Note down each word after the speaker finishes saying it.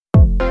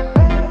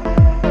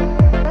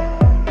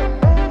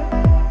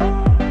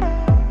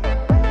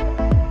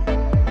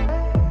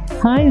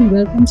Hi and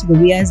welcome to the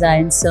We Are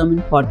Zion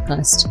Sermon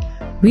Podcast.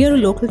 We are a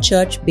local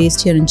church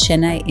based here in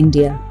Chennai,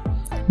 India.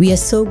 We are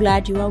so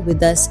glad you are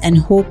with us and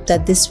hope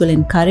that this will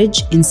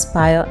encourage,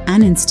 inspire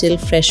and instill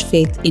fresh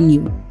faith in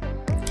you.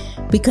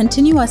 We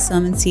continue our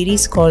sermon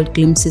series called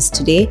Glimpses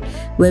today,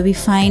 where we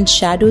find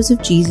shadows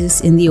of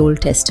Jesus in the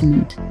Old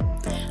Testament.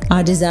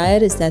 Our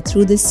desire is that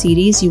through this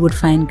series you would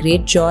find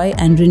great joy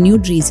and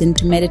renewed reason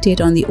to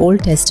meditate on the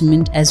Old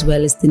Testament as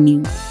well as the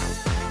New.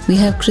 We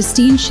have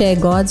Christine share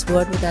God's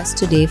word with us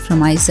today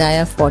from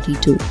Isaiah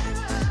 42.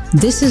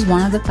 This is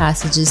one of the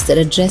passages that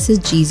addresses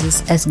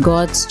Jesus as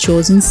God's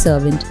chosen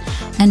servant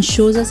and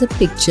shows us a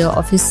picture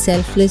of his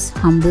selfless,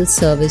 humble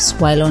service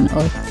while on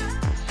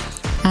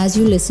earth. As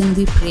you listen,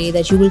 we pray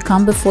that you will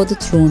come before the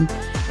throne,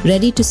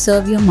 ready to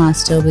serve your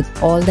Master with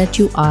all that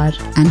you are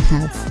and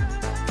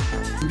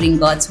have. Bring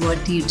God's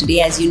word to you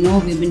today. As you know,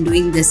 we've been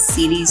doing this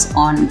series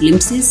on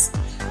glimpses.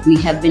 We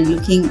have been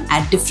looking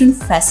at different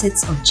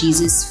facets of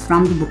Jesus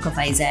from the book of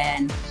Isaiah.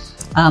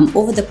 And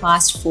over the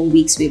past 4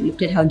 weeks, we've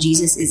looked at how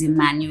Jesus is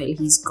Emmanuel.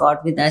 He's God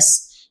with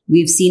us.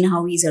 We've seen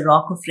how he's a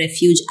rock of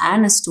refuge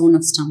and a stone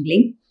of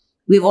stumbling.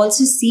 We've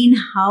also seen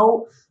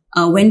how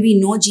when we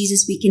know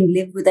Jesus, we can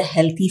live with a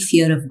healthy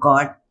fear of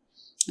God.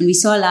 And we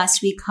saw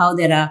last week how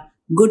there are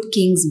good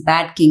kings,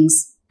 bad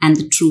kings, and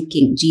the true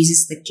king,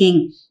 Jesus the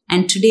King.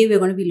 And today we're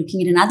going to be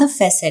looking at another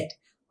facet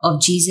of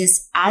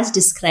Jesus as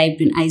described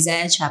in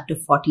Isaiah chapter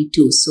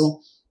 42. So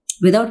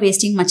without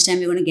wasting much time,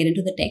 we're going to get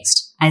into the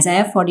text.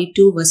 Isaiah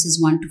 42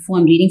 verses 1 to 4.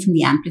 I'm reading from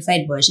the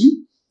Amplified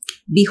Version.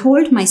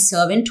 Behold my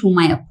servant whom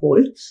I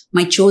uphold,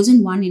 my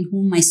chosen one in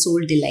whom my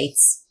soul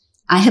delights.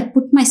 I have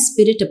put my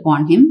spirit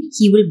upon him.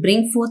 He will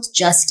bring forth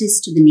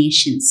justice to the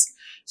nations.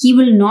 He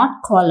will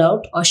not call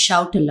out or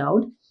shout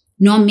aloud,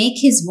 nor make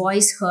his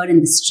voice heard in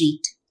the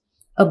street.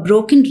 A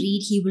broken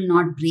reed he will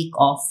not break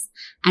off,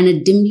 and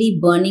a dimly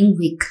burning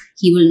wick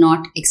he will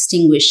not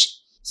extinguish.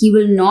 He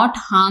will not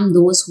harm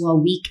those who are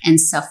weak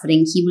and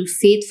suffering. He will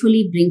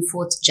faithfully bring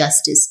forth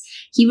justice.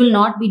 He will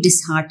not be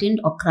disheartened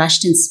or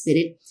crushed in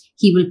spirit.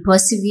 He will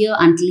persevere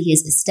until he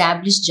has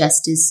established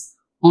justice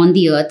on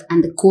the earth,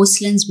 and the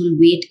coastlands will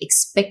wait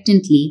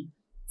expectantly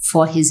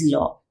for his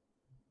law.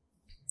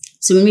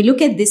 So when we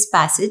look at this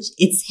passage,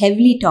 it's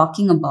heavily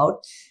talking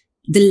about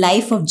the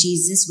life of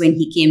Jesus when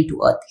he came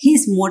to earth,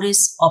 his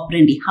modus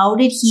operandi. How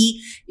did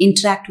he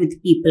interact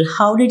with people?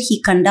 How did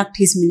he conduct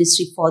his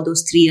ministry for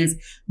those 3 years?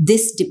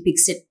 This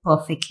depicts it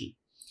perfectly.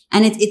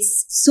 And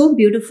it's so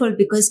beautiful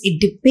because it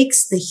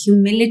depicts the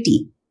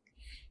humility,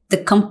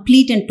 the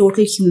complete and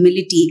total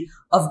humility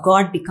of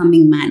God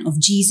becoming man, of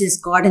Jesus,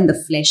 God in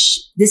the flesh.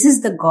 This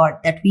is the God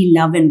that we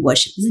love and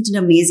worship. Isn't it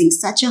amazing?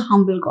 Such a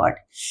humble God,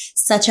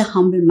 such a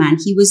humble man.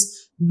 He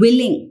was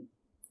willing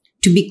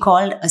to be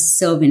called a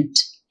servant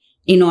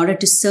in order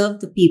to serve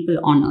the people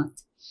on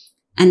earth.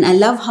 And I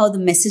love how the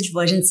Message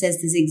version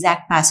says this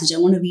exact passage. I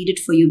want to read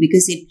it for you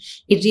because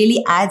it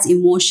really adds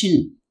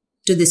emotion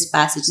to this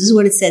passage. This is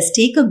what it says.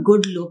 Take a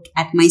good look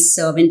at my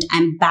servant.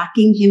 I'm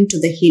backing him to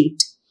the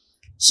hilt.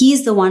 He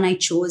is the one I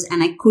chose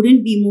and I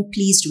couldn't be more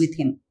pleased with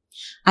him.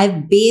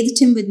 I've bathed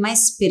him with my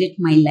spirit,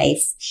 my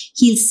life.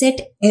 He'll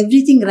set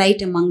everything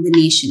right among the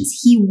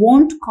nations. He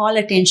won't call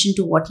attention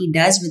to what he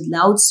does with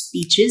loud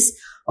speeches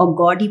or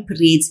gaudy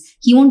parades.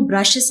 He won't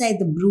brush aside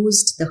the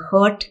bruised, the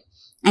hurt,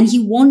 and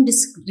he won't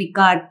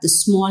disregard the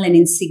small and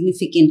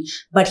insignificant,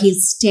 but he'll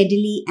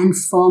steadily and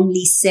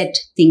firmly set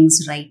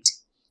things right.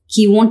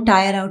 He won't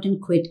tire out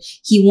and quit.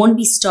 He won't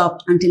be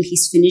stopped until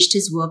he's finished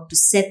his work to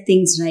set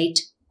things right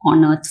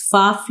on earth.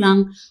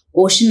 Far-flung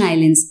ocean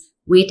islands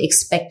wait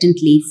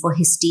expectantly for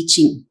his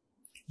teaching.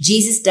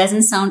 Jesus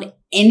doesn't sound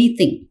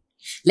anything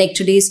like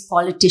today's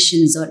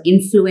politicians or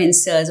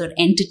influencers or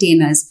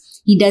entertainers.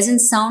 He doesn't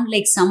sound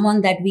like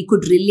someone that we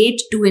could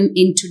relate to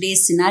in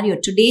today's scenario.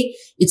 Today,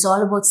 it's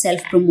all about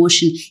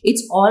self-promotion.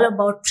 It's all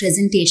about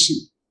presentation.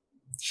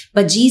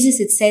 But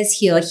Jesus, it says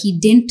here, he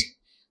didn't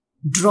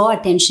draw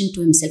attention to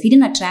himself. He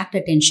didn't attract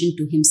attention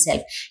to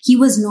himself. He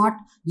was not,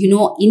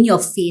 in your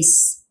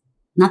face.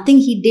 Nothing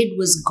he did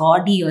was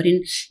gaudy or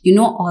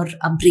or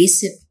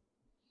abrasive.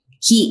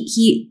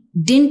 He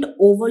didn't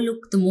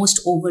overlook the most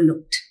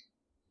overlooked.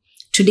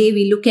 Today,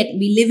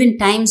 we live in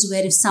times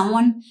where if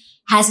someone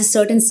has a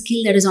certain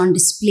skill that is on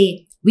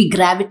display, we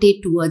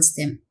gravitate towards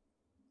them.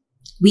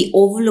 We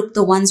overlook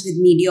the ones with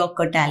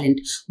mediocre talent.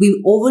 We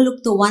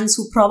overlook the ones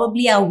who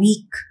probably are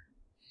weak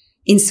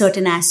in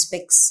certain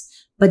aspects.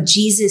 But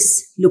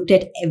Jesus looked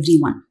at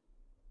everyone.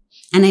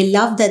 And I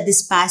love that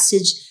this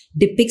passage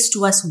depicts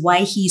to us why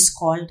he is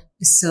called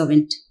a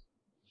servant.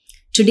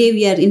 Today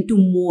we are into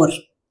more.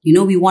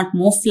 We want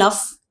more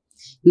fluff.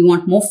 We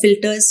want more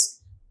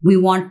filters. We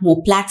want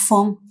more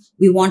platform.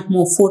 We want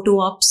more photo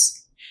ops.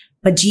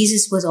 But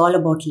Jesus was all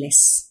about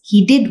less.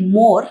 He did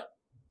more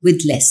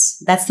with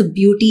less. That's the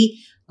beauty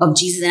of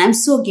Jesus. And I'm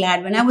so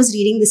glad when I was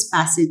reading this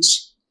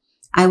passage,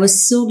 I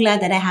was so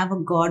glad that I have a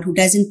God who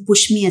doesn't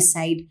push me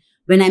aside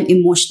when I'm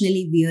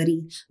emotionally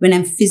weary, when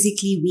I'm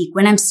physically weak,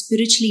 when I'm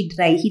spiritually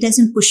dry. He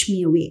doesn't push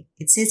me away.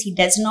 It says he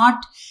does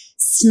not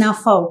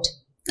snuff out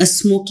a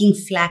smoking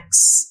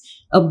flax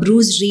A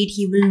bruised reed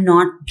he will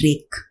not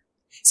break.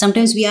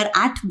 Sometimes we are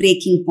at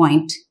breaking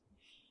point,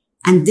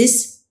 and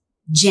this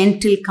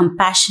gentle,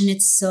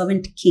 compassionate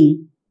servant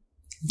king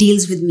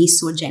deals with me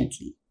so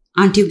gently.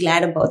 Aren't you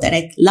glad about that?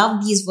 I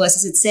love these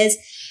verses. It says,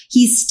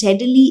 he's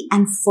steadily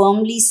and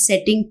firmly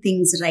setting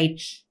things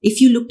right. If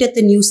you looked at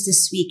the news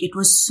this week, it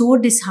was so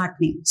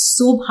disheartening,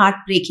 so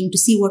heartbreaking to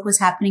see what was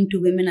happening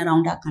to women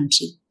around our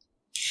country.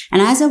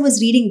 And as I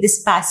was reading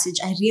this passage,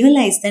 I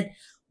realized that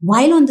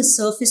while on the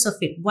surface of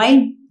it,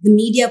 while the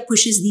media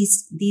pushes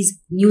these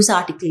news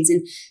articles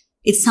and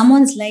it's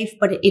someone's life,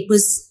 but it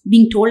was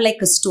being told like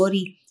a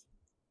story,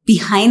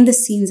 behind the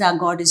scenes, our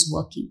God is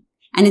working.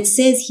 And it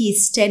says he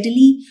is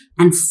steadily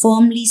and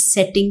firmly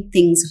setting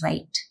things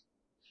right.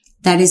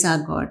 That is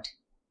our God.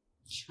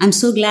 I'm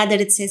so glad that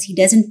it says he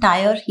doesn't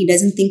tire. He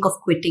doesn't think of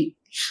quitting.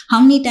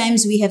 How many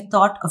times we have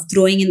thought of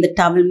throwing in the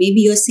towel? Maybe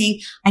you're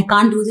saying, I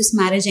can't do this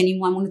marriage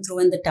anymore. I'm going to throw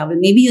in the towel.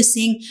 Maybe you're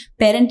saying,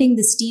 parenting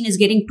this teen is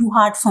getting too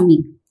hard for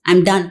me.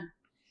 I'm done.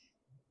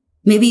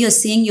 Maybe you're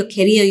saying your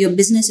career, your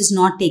business is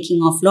not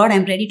taking off. Lord,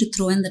 I'm ready to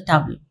throw in the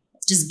towel.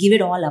 Just give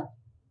it all up.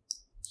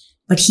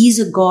 But he's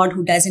a God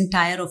who doesn't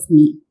tire of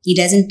me. He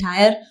doesn't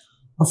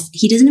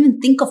even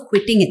think of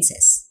quitting, it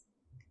says.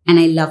 And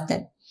I love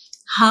that.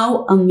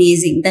 How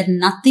amazing that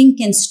nothing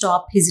can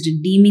stop his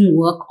redeeming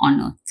work on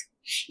earth.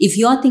 If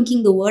you're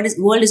thinking the world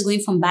is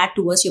going from bad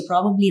to worse, you're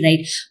probably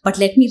right. But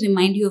let me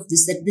remind you of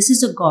this, that this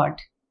is a God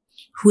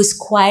who is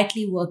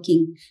quietly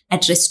working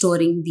at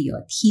restoring the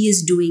earth. He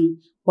is doing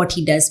what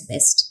he does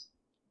best.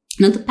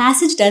 Now, the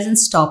passage doesn't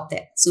stop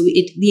there. So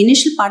the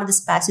initial part of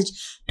this passage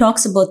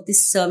talks about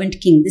this servant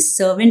king, this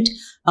servant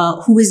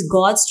who is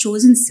God's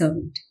chosen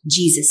servant,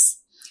 Jesus.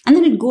 And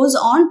then it goes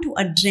on to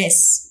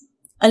address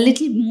a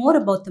little more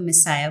about the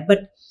Messiah.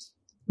 But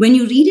when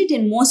you read it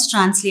in most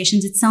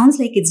translations, it sounds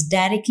like it's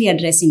directly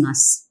addressing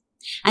us.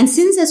 And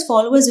since as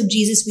followers of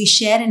Jesus, we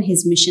share in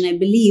his mission, I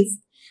believe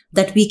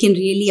that we can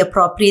really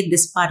appropriate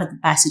this part of the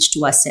passage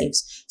to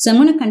ourselves. So I'm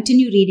going to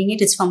continue reading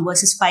it. It's from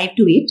verses 5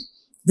 to 8.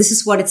 This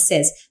is what it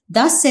says.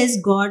 Thus says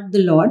God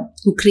the Lord,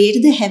 who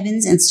created the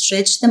heavens and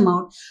stretched them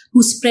out,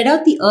 who spread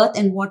out the earth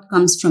and what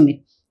comes from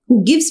it,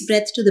 who gives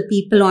breath to the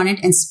people on it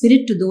and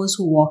spirit to those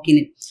who walk in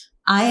it.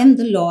 I am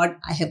the Lord.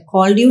 I have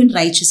called you in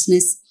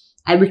righteousness.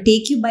 I will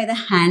take you by the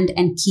hand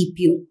and keep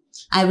you.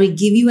 I will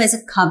give you as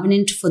a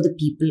covenant for the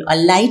people, a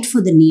light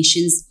for the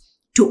nations,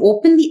 to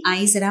open the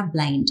eyes that are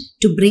blind,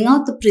 to bring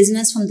out the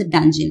prisoners from the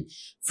dungeon,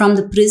 from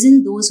the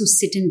prison those who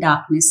sit in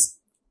darkness.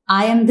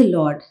 I am the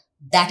Lord.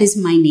 That is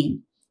my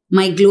name.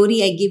 My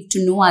glory I give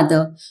to no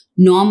other,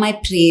 nor my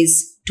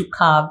praise to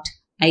carved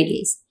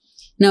idols.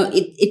 Now,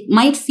 it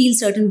might feel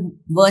certain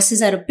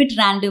verses are a bit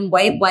random.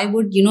 Why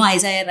would,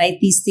 Isaiah write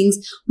these things?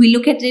 We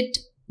look at it,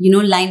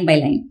 line by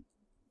line.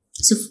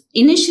 So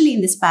initially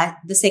in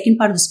the second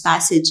part of this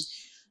passage,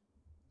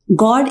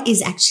 God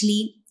is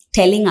actually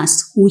telling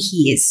us who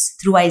he is.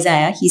 Through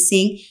Isaiah, he's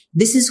saying,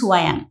 this is who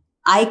I am.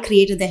 I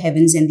created the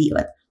heavens and the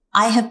earth.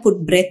 I have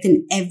put breath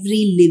in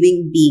every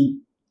living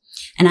being.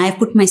 And I have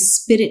put my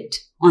spirit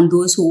on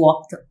those who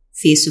walk the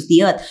face of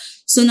the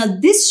earth. So now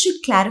this should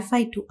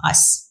clarify to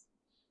us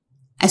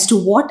as to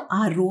what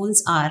our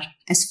roles are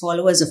as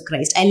followers of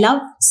Christ. I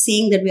love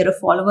saying that we are a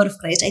follower of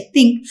Christ. I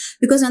think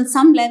because on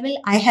some level,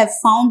 I have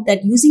found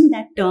that using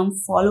that term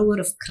follower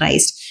of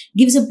Christ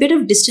gives a bit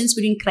of distance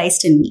between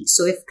Christ and me.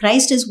 So if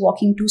Christ is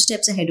walking 2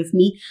 steps ahead of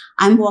me,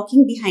 I'm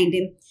walking behind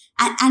him.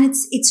 And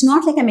it's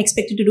not like I'm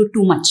expected to do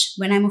too much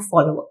when I'm a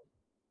follower.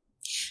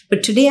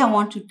 But today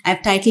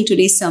I've titled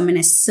today's sermon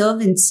as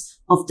Servants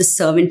of the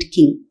Servant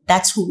King.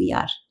 That's who we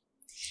are.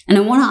 And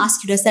I want to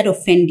ask you, does that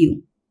offend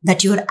you?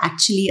 That you are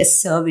actually a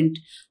servant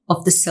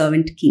of the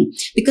servant king?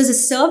 Because a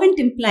servant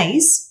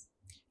implies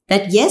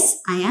that yes,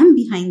 I am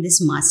behind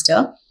this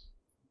master,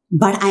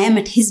 but I am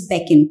at his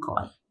beck and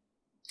call.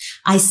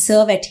 I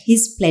serve at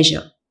his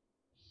pleasure.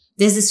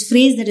 There's this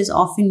phrase that is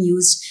often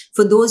used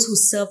for those who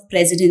serve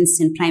presidents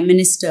and prime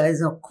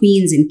ministers or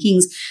queens and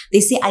kings. They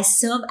say, I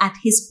serve at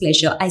his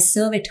pleasure. I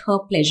serve at her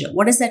pleasure.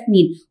 What does that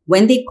mean?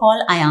 When they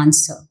call, I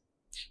answer.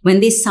 When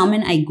they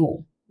summon, I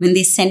go. When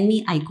they send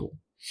me, I go.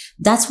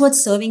 That's what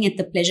serving at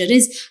the pleasure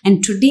is.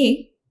 And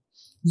today,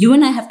 you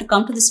and I have to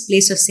come to this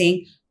place of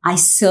saying, I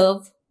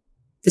serve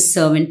the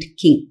servant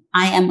king.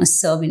 I am a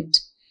servant.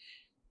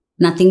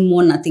 Nothing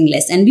more, nothing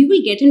less. And we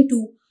will get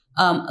into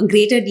a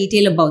greater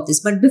detail about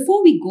this. But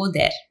before we go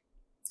there,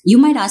 you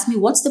might ask me,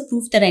 what's the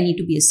proof that I need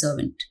to be a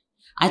servant?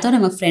 I thought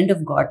I'm a friend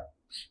of God.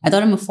 I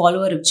thought I'm a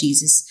follower of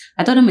Jesus.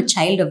 I thought I'm a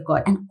child of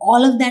God. And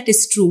all of that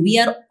is true. We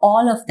are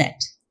all of that.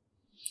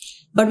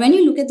 But when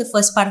you look at the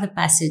first part of the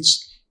passage,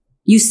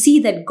 you see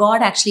that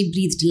God actually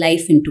breathed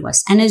life into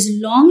us. And as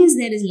long as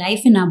there is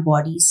life in our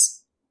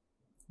bodies,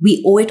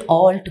 we owe it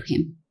all to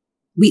him.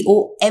 We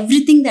owe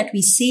everything that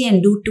we say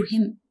and do to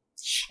him.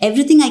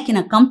 Everything I can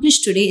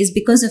accomplish today is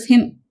because of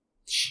him.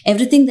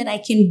 Everything that I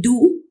can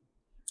do,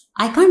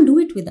 I can't do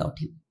it without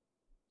him.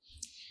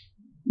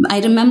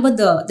 I remember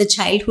the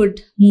childhood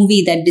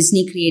movie that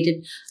Disney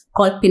created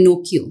called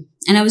Pinocchio.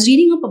 And I was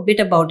reading up a bit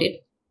about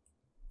it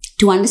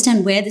to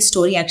understand where the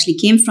story actually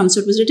came from.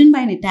 So it was written by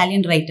an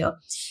Italian writer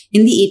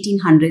in the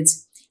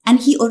 1800s. And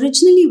he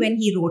originally, when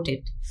he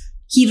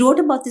wrote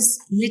about this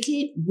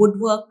little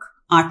woodwork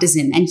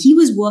artisan, and he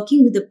was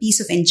working with a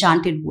piece of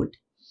enchanted wood.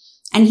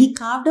 And he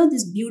carved out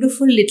this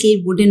beautiful little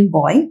wooden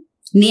boy,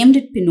 named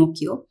it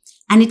Pinocchio,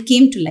 and it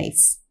came to life,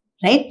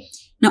 right?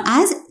 Now,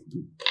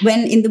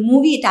 when in the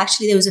movie,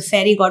 there was a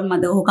fairy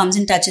godmother who comes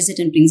and touches it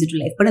and brings it to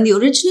life. But in the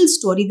original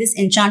story, this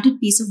enchanted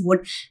piece of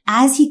wood,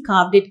 as he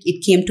carved it,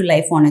 it came to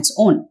life on its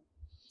own.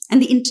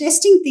 And the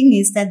interesting thing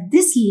is that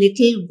this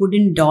little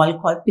wooden doll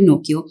called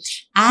Pinocchio,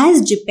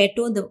 as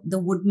Geppetto, the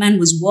woodman,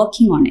 was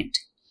working on it,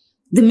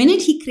 the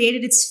minute he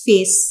created its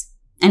face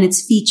and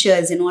its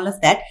features and all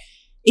of that,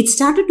 it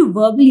started to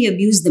verbally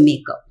abuse the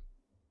maker.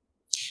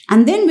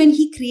 And then when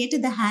he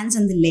created the hands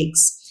and the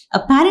legs,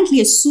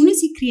 apparently as soon as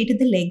he created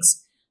the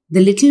legs,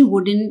 the little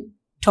wooden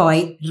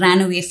toy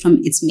ran away from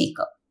its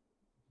maker.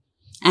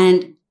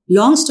 And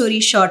long story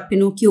short,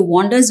 Pinocchio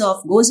wanders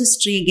off, goes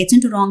astray, gets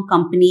into wrong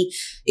company,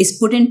 is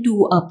put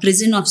into a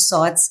prison of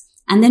sorts,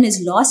 and then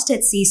is lost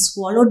at sea,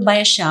 swallowed by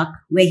a shark,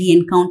 where he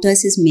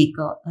encounters his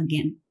maker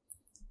again.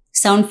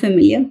 Sound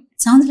familiar?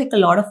 It sounds like a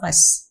lot of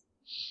us.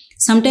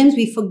 Sometimes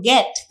we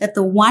forget that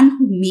the one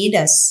who made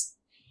us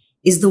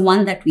is the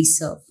one that we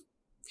serve.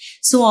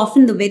 So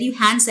often the very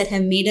hands that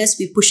have made us,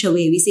 we push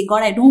away. We say,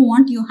 God, I don't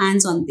want your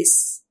hands on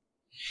this.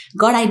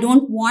 God, I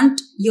don't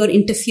want your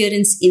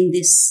interference in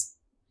this.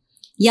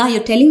 Yeah,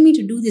 you're telling me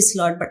to do this,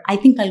 Lord, but I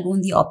think I'll go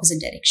in the opposite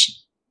direction.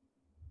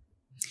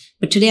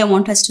 But today I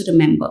want us to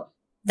remember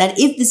that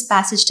if this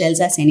passage tells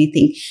us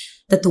anything,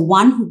 that the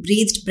one who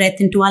breathed breath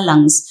into our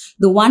lungs,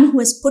 the one who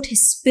has put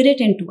his spirit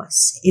into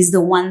us, is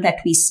the one that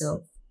we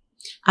serve.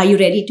 Are you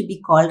ready to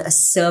be called a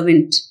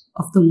servant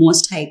of the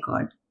Most High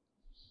God?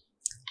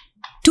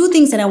 Two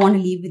things that I want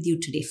to leave with you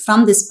today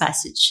from this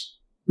passage.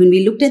 When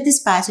we looked at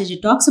this passage,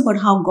 it talks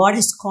about how God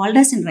has called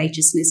us in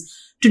righteousness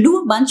to do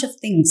a bunch of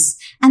things.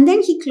 And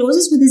then he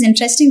closes with this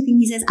interesting thing.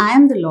 He says, I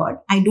am the Lord.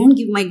 I don't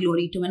give my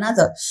glory to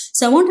another.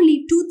 So I want to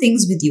leave two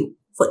things with you.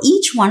 For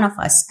each one of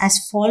us,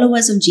 as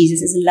followers of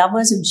Jesus, as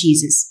lovers of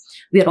Jesus,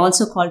 we are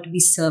also called to be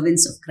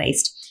servants of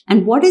Christ.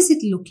 And what does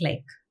it look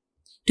like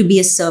to be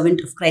a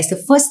servant of Christ? The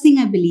first thing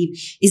I believe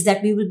is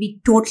that we will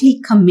be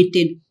totally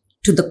committed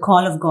to the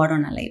call of God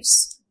on our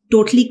lives.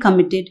 Totally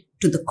committed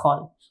to the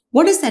call.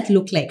 What does that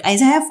look like?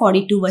 Isaiah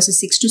 42 verses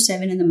 6 to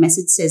 7 in the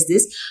message says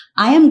this,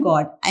 I am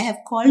God. I have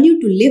called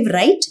you to live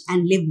right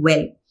and live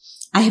well.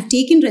 I have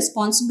taken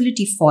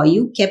responsibility for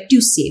you, kept you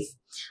safe.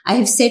 I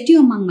have set you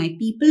among my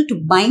people to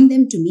bind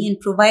them to me and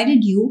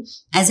provided you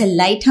as a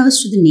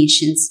lighthouse to the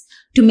nations,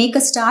 to make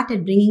a start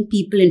at bringing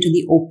people into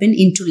the open,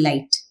 into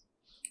light.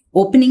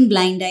 Opening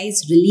blind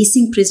eyes,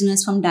 releasing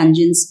prisoners from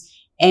dungeons,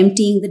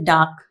 emptying the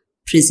dark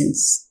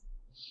prisons.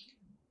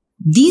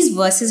 These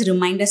verses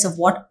remind us of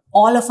what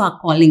all of our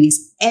calling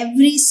is.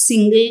 Every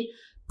single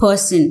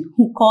person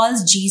who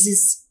calls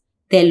Jesus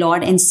their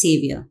Lord and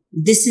Savior,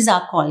 this is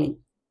our calling.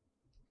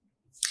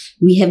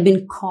 We have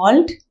been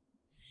called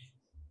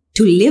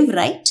to live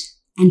right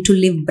and to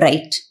live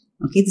bright.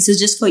 Okay, this is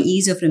just for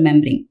ease of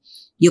remembering.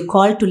 You're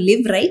called to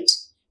live right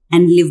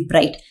and live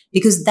bright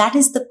because that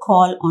is the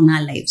call on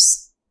our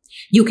lives.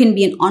 You can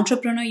be an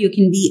entrepreneur. You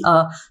can be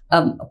a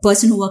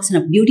person who works in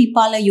a beauty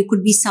parlor. You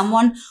could be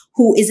someone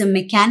who is a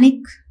mechanic.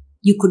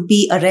 You could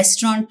be a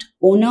restaurant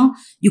owner.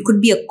 You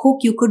could be a cook.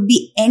 You could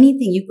be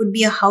anything. You could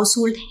be a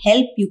household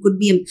help. You could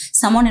be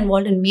someone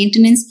involved in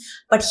maintenance.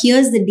 But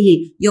here's the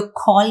deal. Your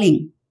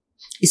calling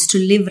is to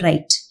live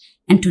right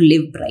and to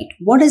live bright.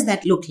 What does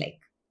that look like?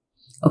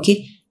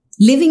 Okay.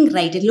 Living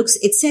right,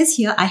 it says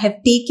here, I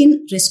have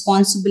taken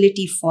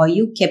responsibility for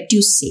you, kept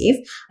you safe.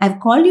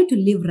 I've called you to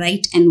live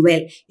right and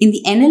well. In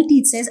the NLT,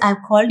 it says, I've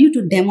called you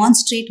to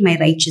demonstrate my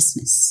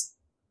righteousness.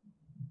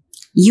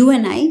 You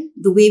and I,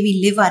 the way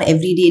we live our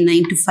everyday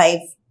 9 to 5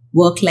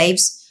 work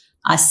lives,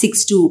 our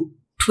 6 to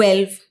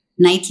 12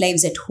 night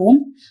lives at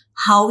home,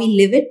 how we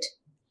live it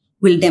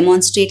will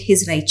demonstrate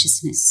his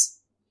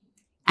righteousness.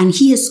 And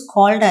he has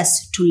called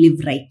us to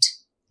live right.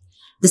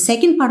 The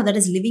second part of that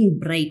is living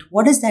bright.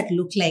 What does that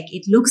look like?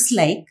 It looks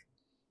like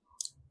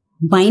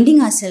binding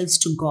ourselves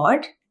to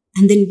God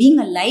and then being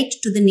a light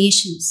to the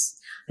nations.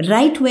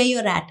 Right where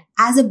you're at,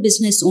 as a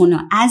business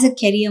owner, as a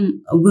career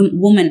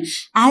woman,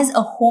 as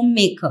a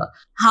homemaker,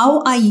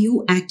 how are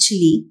you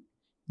actually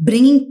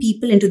bringing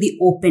people into the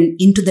open,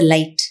 into the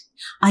light?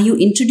 Are you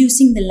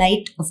introducing the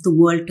light of the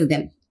world to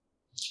them?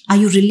 Are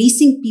you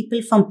releasing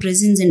people from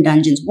prisons and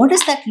dungeons? What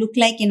does that look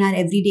like in our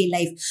everyday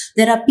life?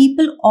 There are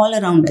people all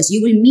around us.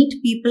 You will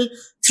meet people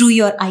through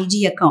your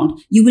IG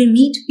account. You will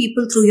meet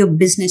people through your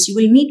business. You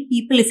will meet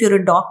people if you're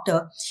a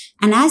doctor.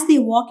 And as they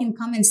walk and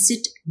come and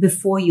sit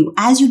before you,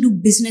 as you do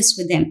business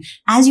with them,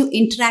 as you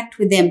interact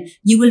with them,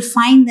 you will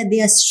find that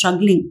they are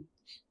struggling.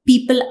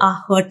 People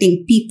are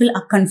hurting. People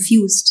are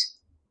confused.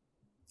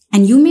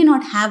 And you may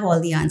not have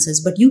all the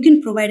answers, but you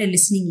can provide a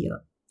listening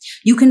ear.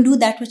 You can do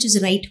that which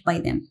is right by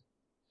them.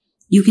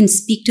 You can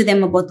speak to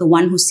them about the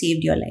one who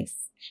saved your life.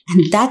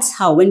 And that's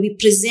how, when we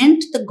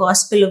present the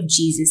gospel of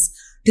Jesus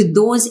to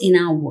those in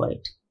our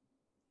world,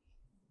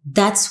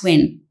 That's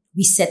when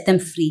we set them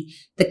free.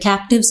 The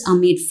captives are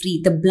made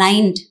free. The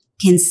blind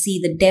can see,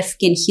 the deaf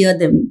can hear,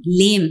 the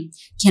lame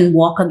can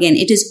walk again.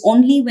 It is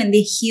only when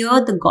they hear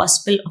the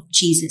gospel of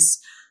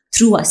Jesus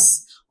through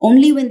us,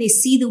 only when they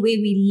see the way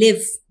we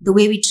live, the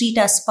way we treat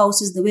our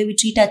spouses, the way we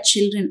treat our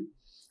children,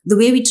 the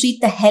way we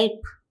treat the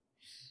help,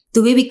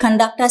 the way we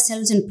conduct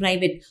ourselves in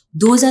private,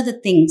 those are the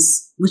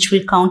things which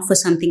will count for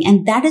something.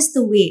 And that is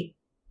the way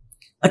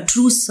a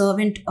true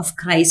servant of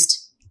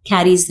Christ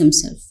carries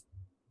themselves.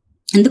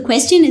 And the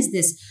question is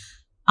this: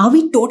 are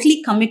we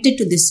totally committed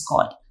to this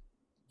call?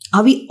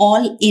 Are we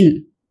all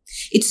in?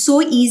 It's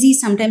so easy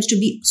sometimes to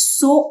be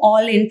so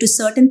all into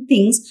certain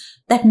things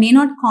that may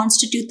not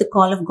constitute the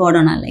call of God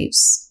on our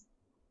lives.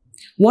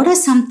 What are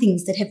some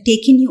things that have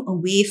taken you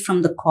away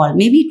from the call?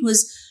 Maybe it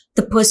was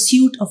the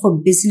pursuit of a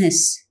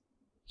business.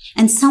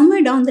 And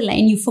somewhere down the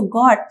line, you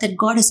forgot that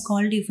God has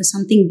called you for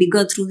something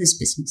bigger through his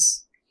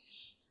business.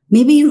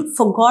 Maybe you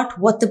forgot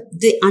what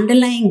the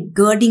underlying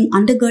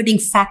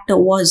undergirding factor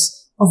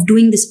was of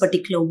doing this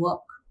particular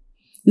work.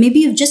 Maybe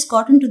you've just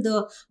gotten to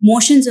the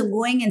motions of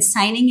going and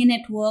signing in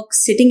at work,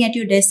 sitting at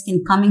your desk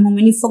and coming home,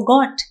 and you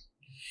forgot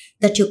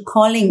that your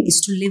calling is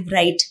to live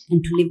right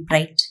and to live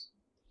bright.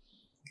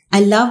 I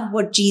love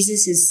what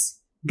Jesus'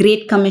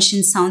 Great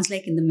Commission sounds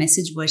like in the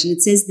Message version.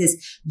 It says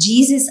this: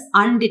 Jesus,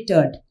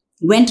 undeterred,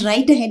 went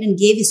right ahead and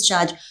gave his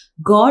charge.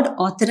 God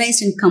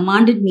authorized and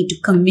commanded me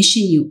to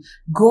commission you.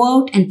 Go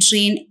out and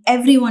train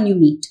everyone you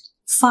meet,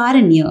 far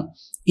and near,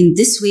 in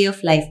this way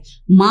of life,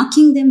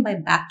 marking them by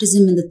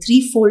baptism in the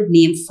threefold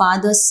name,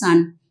 Father,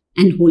 Son,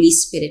 and Holy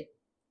Spirit.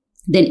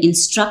 Then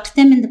instruct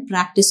them in the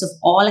practice of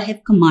all I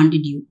have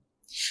commanded you.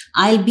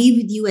 I'll be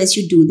with you as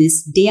you do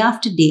this, day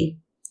after day,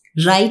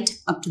 right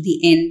up to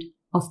the end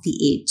of the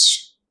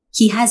age.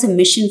 He has a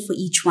mission for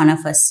each one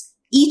of us.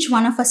 Each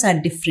one of us are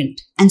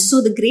different. And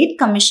so the Great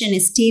Commission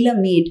is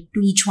tailor-made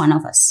to each one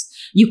of us.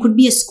 You could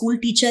be a school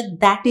teacher.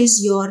 That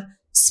is your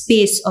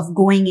space of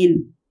going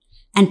in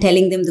and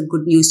telling them the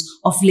good news,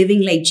 of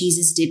living like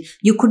Jesus did.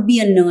 You could be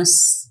a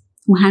nurse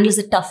who handles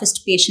the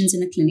toughest patients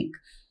in a clinic.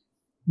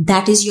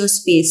 That is your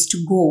space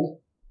to go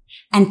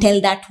and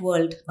tell that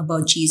world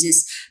about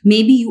Jesus.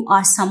 Maybe you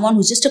are someone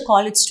who's just a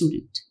college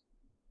student.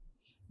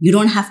 You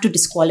don't have to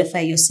disqualify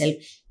yourself.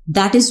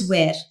 That is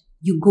where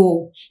you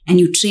go and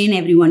you train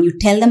everyone. You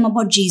tell them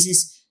about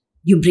Jesus.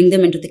 You bring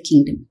them into the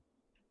kingdom.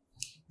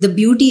 The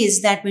beauty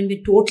is that when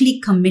we're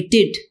totally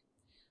committed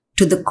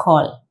to the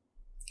call,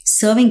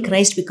 serving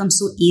Christ becomes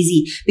so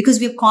easy because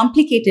we have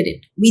complicated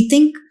it. We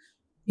think,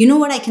 you know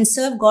what, I can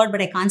serve God,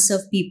 but I can't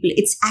serve people.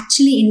 It's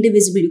actually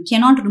indivisible. You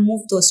cannot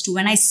remove those two.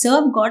 When I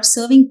serve God,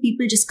 serving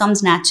people just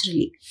comes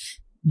naturally.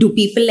 Do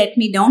people let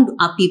me down?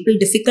 Are people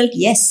difficult?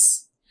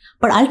 Yes.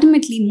 But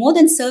ultimately, more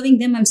than serving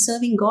them, I'm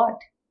serving God.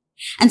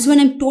 And so when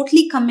I'm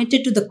totally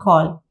committed to the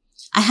call,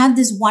 I have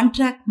this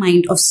one-track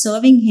mind of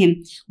serving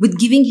him with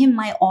giving him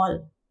my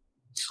all,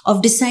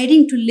 of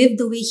deciding to live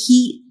the way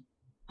he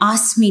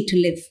asks me to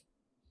live,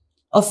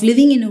 of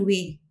living in a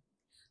way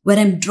where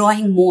I'm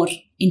drawing more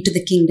into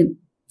the kingdom.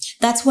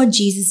 That's what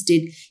Jesus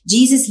did.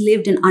 Jesus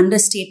lived an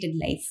understated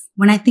life.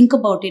 When I think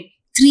about it,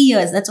 3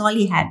 years, that's all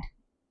he had.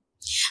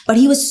 But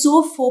he was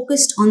so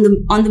focused on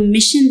the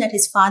mission that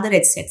his Father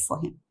had set for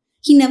him.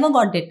 He never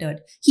got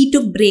deterred. He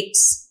took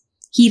breaks.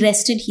 He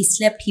rested, he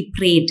slept, he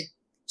prayed,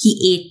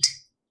 he ate.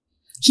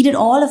 He did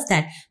all of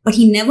that, but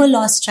he never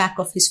lost track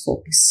of his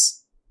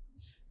focus.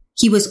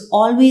 He was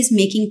always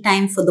making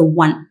time for the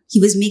one. He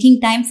was making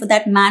time for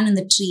that man on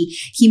the tree.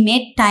 He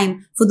made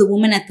time for the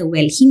woman at the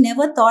well. He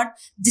never thought,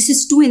 this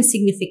is too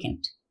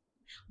insignificant.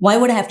 Why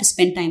would I have to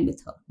spend time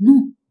with her?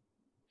 No.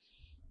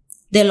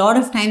 There are a lot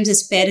of times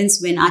as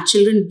parents when our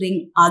children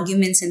bring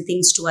arguments and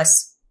things to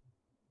us,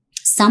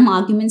 some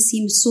arguments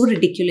seem so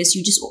ridiculous,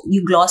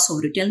 you gloss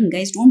over it. Tell them,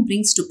 guys, don't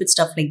bring stupid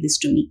stuff like this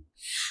to me.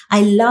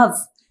 I love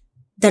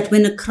that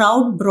when a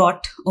crowd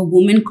brought a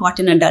woman caught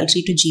in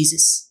adultery to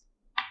Jesus,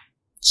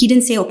 he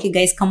didn't say, okay,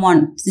 guys, come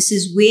on, this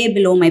is way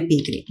below my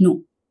pay grade.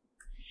 No.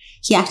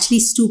 He actually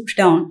stooped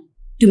down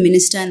to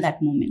minister in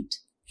that moment.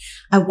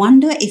 I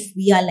wonder if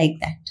we are like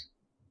that.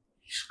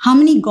 How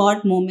many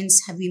God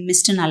moments have we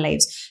missed in our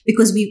lives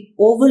because we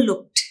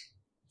overlooked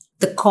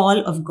the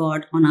call of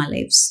God on our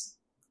lives?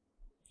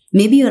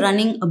 Maybe you're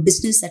running a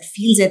business that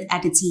feels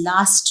at its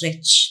last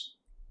stretch.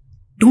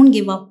 Don't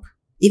give up.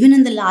 Even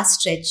in the last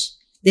stretch,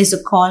 there's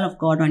a call of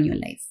God on your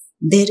life.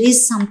 There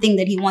is something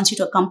that he wants you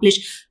to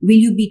accomplish. Will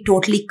you be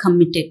totally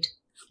committed?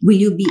 Will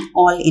you be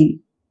all in?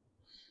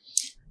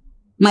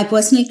 My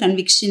personal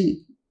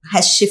conviction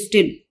has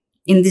shifted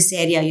in this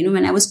area.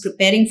 When I was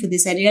preparing for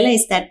this, I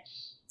realized that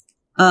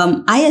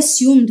I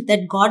assumed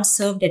that God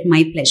served at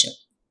my pleasure.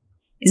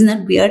 Isn't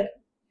that weird?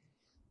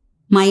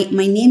 My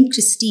name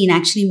Christine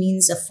actually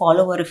means a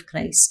follower of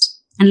Christ.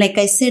 And like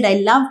I said, I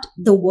loved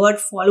the word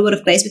follower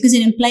of Christ because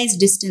it implies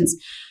distance.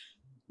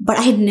 But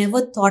I had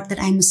never thought that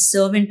I'm a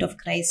servant of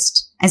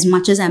Christ as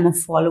much as I'm a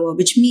follower,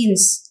 which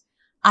means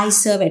I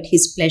serve at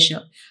his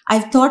pleasure.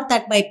 I've thought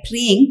that by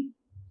praying,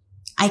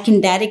 I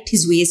can direct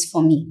his ways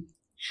for me.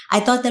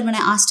 I thought that when I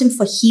asked him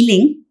for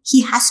healing,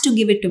 he has to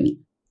give it to me.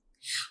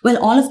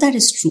 Well, all of that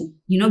is true.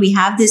 We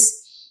have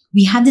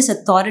this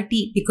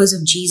authority because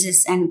of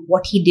Jesus and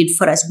what he did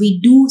for us. We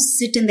do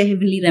sit in the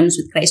heavenly realms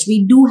with Christ.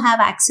 We do have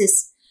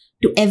access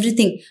to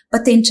everything.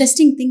 But the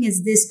interesting thing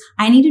is this: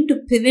 I needed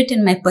to pivot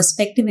in my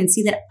perspective and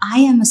see that I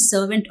am a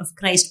servant of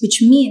Christ,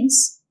 which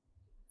means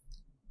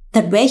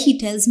that where he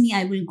tells me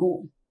I will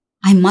go,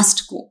 I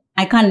must go.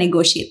 I can't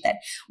negotiate that.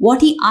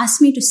 What he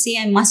asks me to say,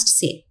 I must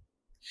say.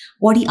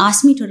 What he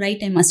asks me to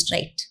write, I must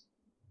write.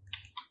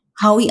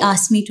 How he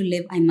asks me to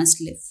live, I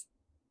must live.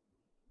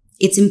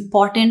 It's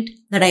important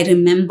that I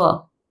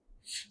remember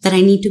that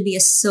I need to be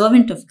a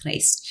servant of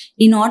Christ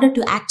in order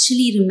to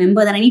actually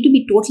remember that I need to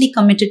be totally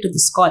committed to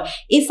this call.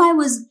 If I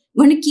was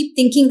going to keep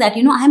thinking that,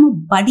 I'm a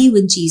buddy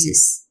with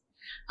Jesus,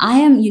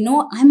 I'm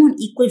on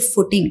equal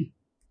footing.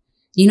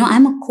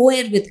 I'm a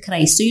co-heir with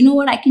Christ. So you know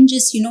what? I can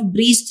just,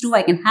 breeze through.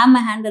 I can have my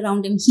hand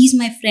around him. He's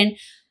my friend.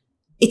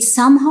 It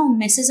somehow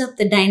messes up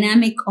the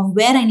dynamic of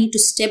where I need to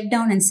step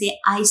down and say,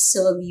 I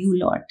serve you,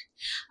 Lord.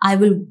 I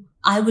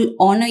will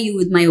honor you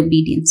with my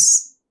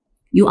obedience.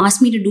 You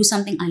ask me to do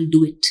something, I'll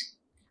do it.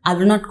 I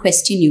will not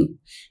question you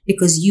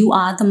because you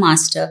are the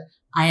master.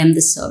 I am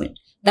the servant.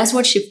 That's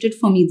what shifted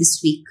for me this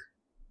week.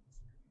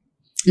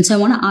 And so I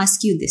want to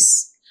ask you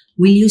this.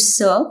 Will you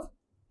serve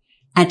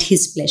at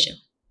his pleasure?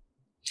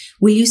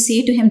 Will you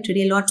say to him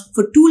today, Lord,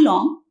 for too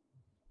long,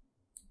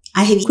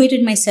 I have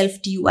equated myself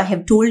to you. I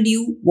have told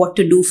you what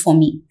to do for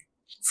me.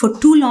 For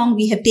too long,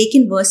 we have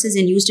taken verses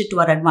and used it to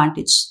our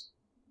advantage.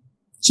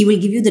 He will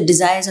give you the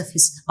desires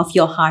of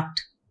your heart.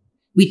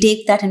 We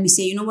take that and we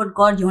say, you know what,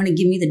 God, you want to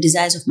give me the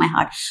desires of my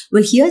heart.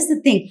 Well, here's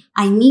the thing.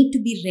 I need to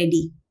be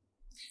ready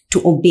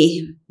to obey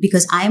him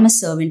because I am a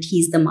servant. He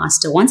is the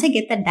master. Once I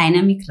get that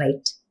dynamic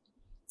right,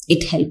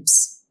 it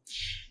helps.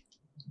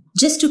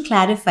 Just to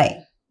clarify,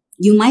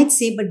 you might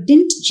say, but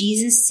didn't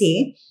Jesus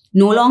say,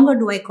 no longer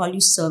do I call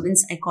you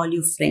servants, I call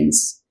you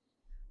friends?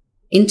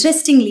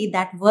 Interestingly,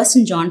 that verse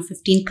in John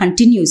 15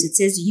 continues. It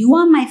says, you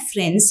are my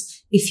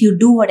friends if you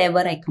do whatever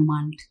I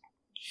command.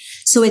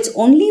 So it's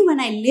only when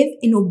I live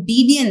in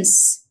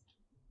obedience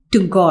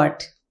to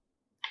God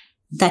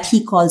that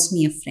he calls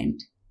me a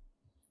friend.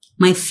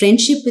 My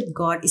friendship with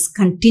God is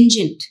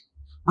contingent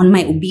on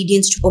my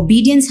obedience.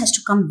 Obedience has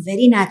to come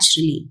very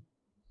naturally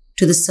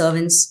to the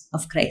servants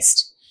of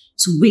Christ.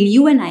 So will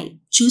you and I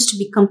choose to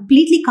be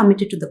completely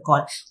committed to the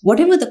call?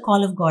 Whatever the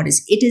call of God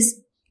is, it is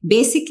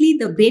basically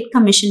the Great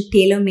Commission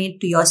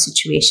tailor-made to your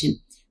situation.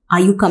 Are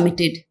you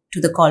committed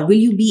to the call? Will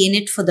you be in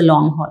it for the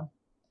long haul?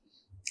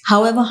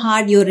 However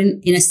hard you're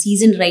in a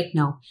season right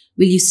now,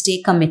 will you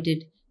stay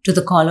committed to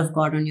the call of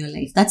God on your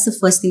life? That's the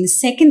first thing. The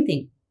second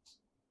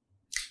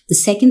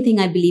thing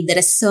I believe that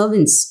as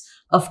servants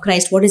of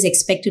Christ, what is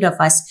expected of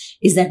us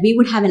is that we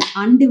would have an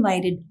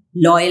undivided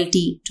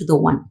loyalty to the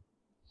one.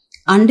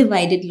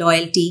 Undivided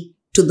loyalty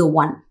to the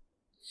one.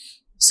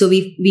 So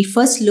we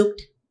first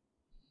looked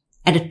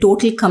at a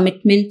total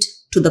commitment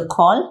to the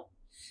call.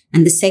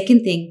 And the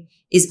second thing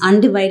is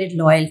undivided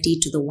loyalty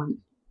to the one.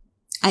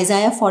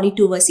 Isaiah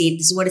 42 verse 8,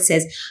 this is what it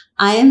says.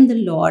 I am the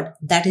Lord,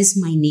 that is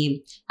my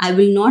name. I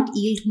will not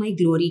yield my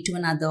glory to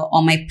another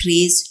or my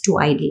praise to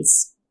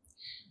idols.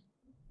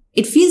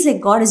 It feels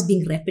like God is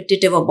being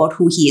repetitive about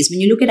who he is.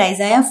 When you look at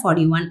Isaiah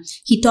 41,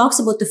 he talks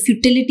about the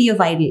futility of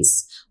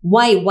idols.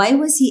 Why? Why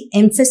was he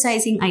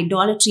emphasizing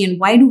idolatry, and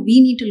why do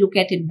we need to look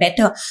at it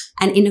better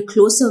and in a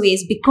closer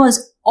ways?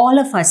 Because all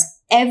of us,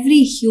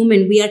 every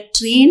human, we are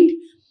trained,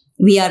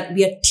 we are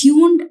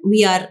tuned,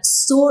 we are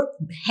so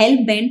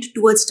hell-bent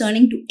towards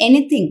turning to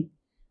anything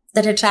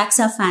that attracts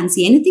our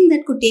fancy, anything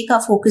that could take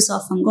our focus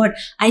off from God.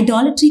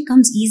 Idolatry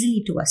comes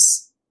easily to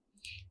us.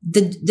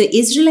 The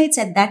Israelites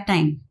at that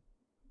time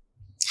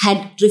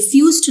had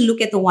refused to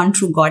look at the one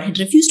true God, had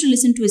refused to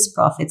listen to his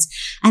prophets,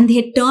 and they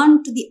had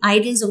turned to the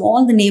idols of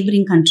all the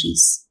neighboring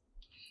countries.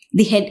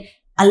 They had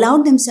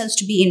allowed themselves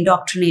to be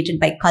indoctrinated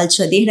by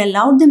culture. They had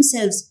allowed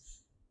themselves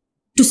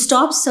to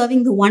stop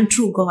serving the one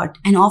true God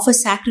and offer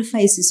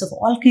sacrifices of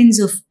all kinds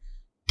of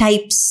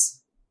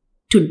types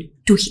to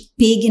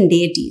pagan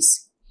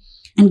deities.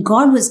 And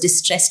God was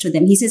distressed with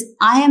them. He says,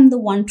 I am the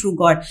one true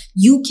God.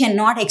 You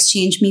cannot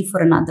exchange me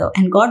for another.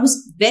 And God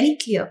was very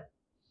clear.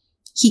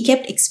 He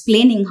kept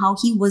explaining how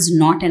he was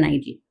not an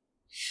idol.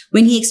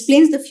 When he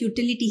explains the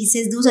futility, he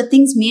says, those are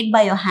things made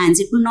by your hands.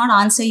 It will not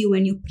answer you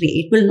when you pray.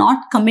 It will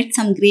not commit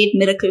some great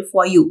miracle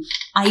for you.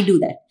 I do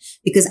that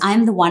because I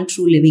am the one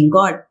true living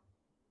God.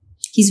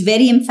 He's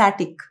very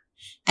emphatic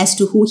as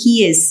to who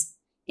he is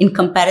in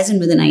comparison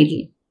with an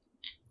idol.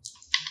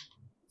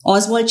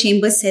 Oswald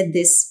Chambers said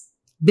this,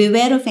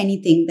 beware of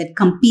anything that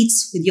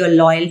competes with your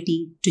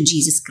loyalty to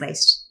Jesus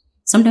Christ.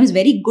 Sometimes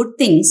very good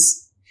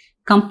things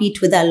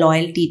compete with our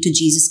loyalty to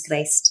Jesus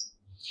Christ.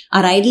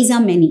 Our idols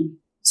are many.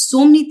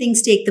 So many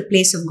things take the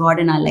place of God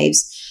in our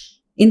lives.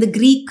 In the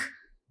Greek,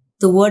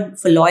 the word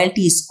for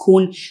loyalty is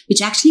kon,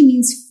 which actually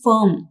means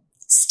firm,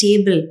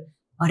 stable,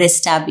 or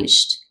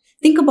established.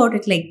 Think about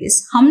it like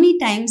this. How many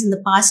times in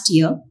the past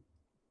year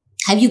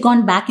have you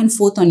gone back and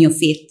forth on your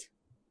faith?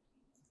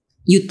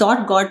 You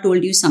thought God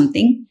told you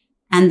something,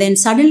 and then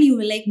suddenly you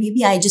were like,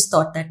 maybe I just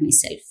thought that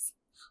myself.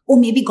 oh,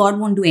 maybe God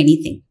won't do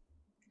anything.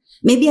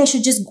 Maybe I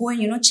should just go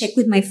and, check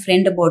with my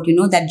friend about,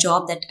 that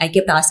job that I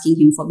kept asking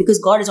him for, because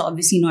God is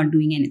obviously not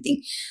doing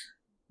anything.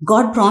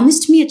 God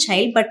promised me a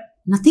child, but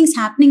nothing's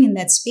happening in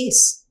that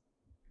space.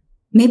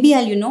 Maybe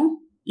I'll,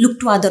 look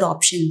to other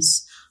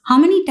options. How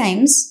many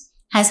times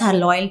has our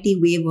loyalty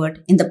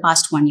wavered in the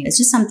past 1 year? It's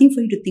just something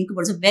for you to think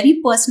about. It's a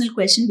very personal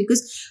question,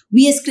 because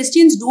we as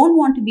Christians don't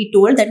want to be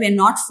told that we're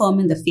not firm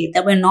in the faith,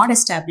 that we're not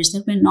established,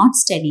 that we're not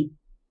steady.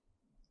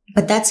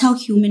 But that's how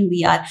human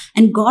we are.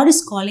 And God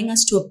is calling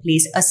us to a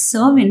place. A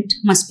servant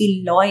must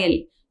be loyal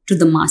to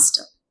the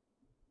master.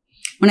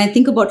 When I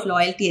think about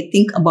loyalty, I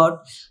think about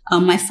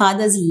my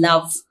father's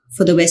love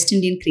for the West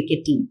Indian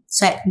cricket team.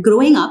 So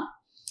growing up,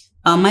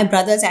 my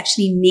brother is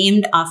actually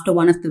named after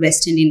one of the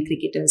West Indian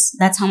cricketers.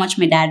 That's how much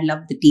my dad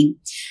loved the team.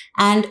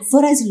 And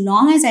for as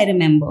long as I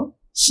remember,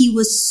 he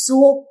was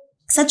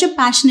such a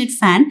passionate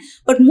fan.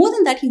 But more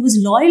than that, he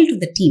was loyal to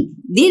the team.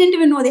 They didn't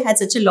even know they had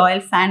such a loyal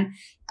fan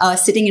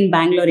sitting in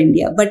Bangalore,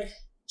 India. But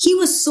he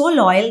was so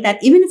loyal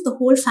that even if the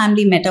whole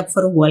family met up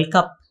for a World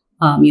Cup,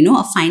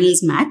 a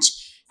finals match,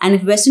 and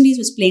if West Indies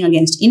was playing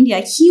against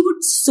India, he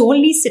would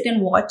solely sit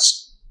and watch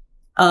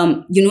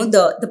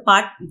the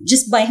part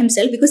just by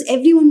himself, because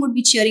everyone would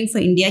be cheering for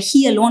India.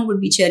 He alone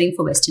would be cheering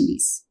for West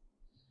Indies.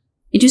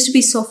 It used to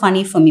be so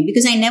funny for me,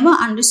 because I never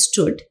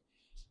understood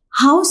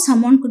how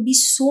someone could be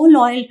so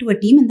loyal to a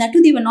team, and that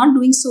too, they were not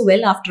doing so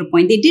well after a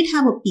point. They did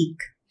have a peak.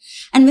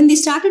 And when they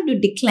started to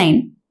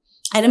decline,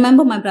 I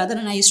remember my brother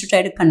and I used to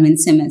try to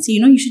convince him and say,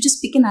 you should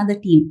just pick another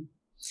team.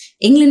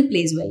 England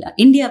plays well.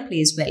 India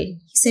plays well.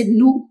 He said,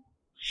 no,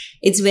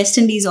 it's West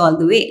Indies all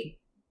the way.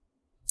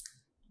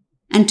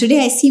 And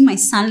today I see my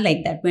son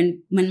like that.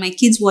 When my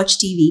kids watch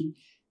TV,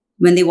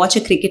 when they watch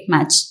a cricket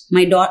match,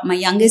 my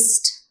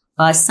youngest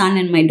son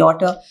and my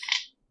daughter,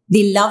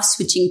 they love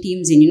switching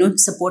teams in,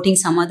 supporting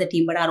some other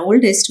team. But our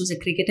oldest, who's a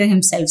cricketer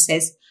himself,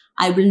 says,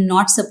 I will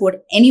not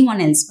support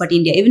anyone else but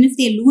India. Even if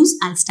they lose,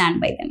 I'll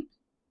stand by them.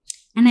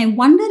 And I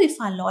wonder if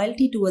our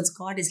loyalty towards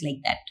God is like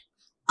that,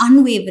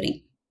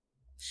 unwavering.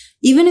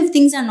 Even if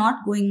things are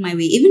not going my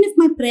way, even if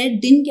my prayer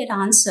didn't get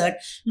answered,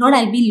 Lord,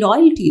 I'll be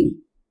loyal to you.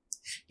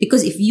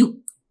 Because if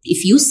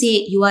you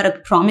say you are a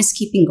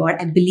promise-keeping God,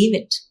 I believe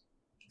it.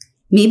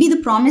 Maybe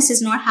the promise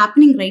is not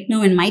happening right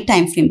now in my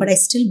time frame, but I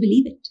still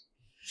believe it.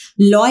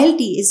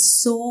 Loyalty is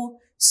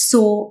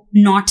so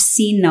not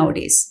seen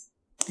nowadays.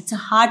 It's a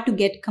hard to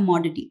get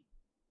commodity.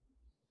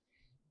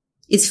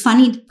 It's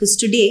funny because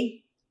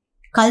today,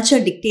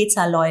 culture dictates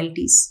our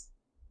loyalties.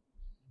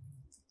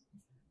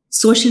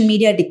 Social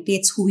media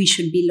dictates who we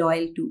should be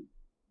loyal to.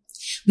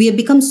 We have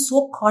become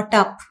so caught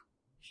up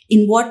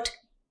in what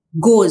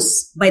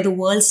goes by the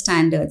world's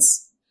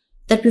standards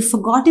that we've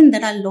forgotten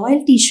that our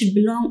loyalty should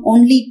belong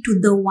only to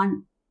the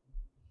one.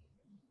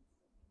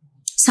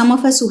 Some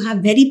of us who have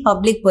very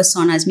public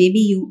personas, maybe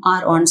you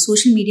are on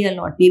social media a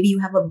lot, maybe you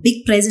have a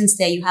big presence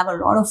there, you have a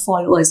lot of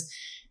followers.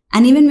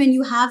 And even when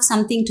you have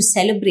something to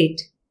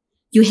celebrate,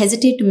 you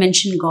hesitate to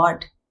mention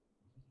God.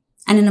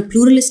 And in a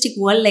pluralistic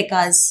world like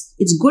ours,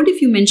 it's good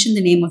if you mention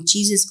the name of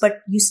Jesus,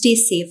 but you stay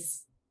safe.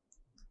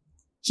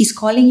 He's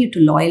calling you to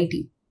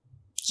loyalty.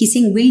 He's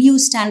saying, will you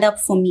stand up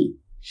for me?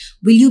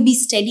 Will you be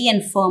steady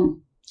and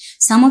firm?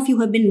 Some of you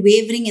have been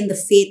wavering in the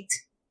faith,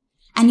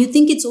 and you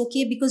think it's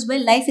okay because,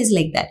 life is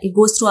like that. It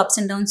goes through ups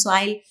and downs. So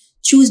I'll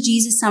choose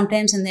Jesus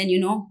sometimes and then,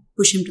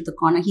 push him to the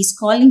corner. He's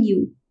calling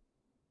you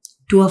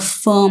to a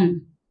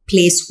firm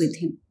place with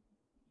him.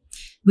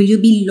 Will you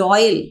be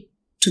loyal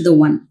to the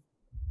one?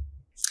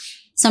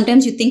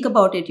 Sometimes you think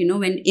about it,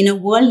 when in a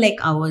world like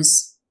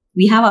ours,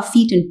 we have our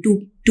feet in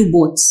two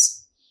boats.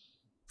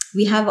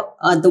 We have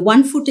the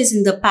one foot is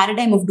in the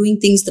paradigm of doing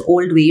things the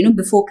old way,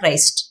 before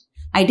Christ.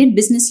 I did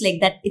business like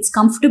that. It's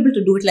comfortable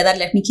to do it like that.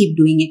 Let me keep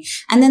doing it.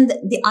 And then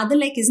the other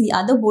leg is in the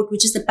other boat,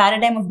 which is the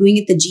paradigm of doing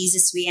it the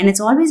Jesus way. And it's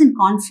always in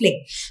conflict.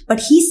 But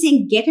he's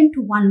saying, get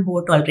into one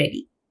boat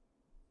already.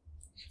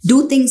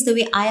 Do things the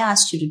way I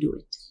asked you to do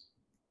it.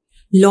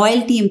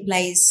 Loyalty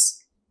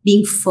implies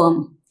being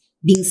firm,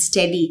 being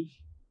steady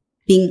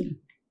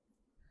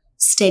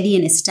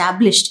and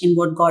established in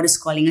what God is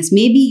calling us.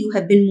 Maybe you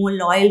have been more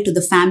loyal to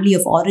the family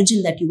of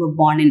origin that you were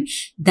born in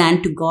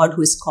than to God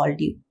who has called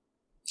you.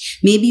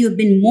 Maybe you've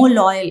been more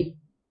loyal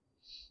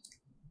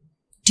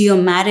to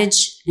your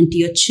marriage and to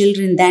your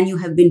children than you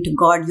have been to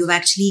God. You've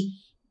actually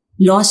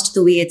lost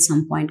the way at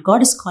some point.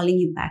 God is calling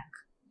you back.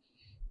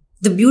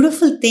 The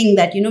beautiful thing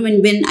that,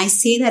 when I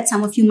say that,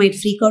 some of you might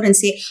freak out and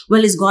say,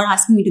 well, is God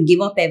asking me to give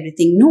up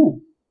everything? No.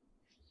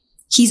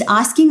 He's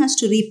asking us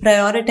to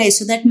reprioritize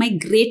so that my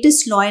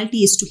greatest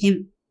loyalty is to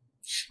him.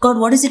 God,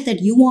 what is it that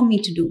you want me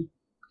to do?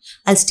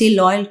 I'll stay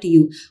loyal to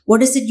you.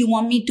 What is it you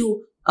want me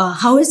to,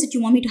 how is it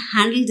you want me to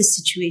handle this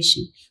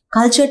situation?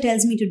 Culture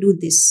tells me to do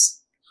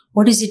this.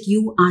 What is it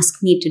you ask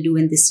me to do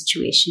in this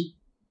situation?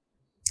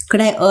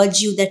 Could I urge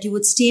you that you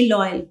would stay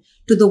loyal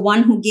to the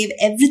one who gave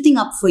everything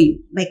up for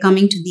you by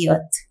coming to the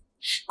earth?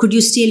 Could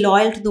you stay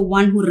loyal to the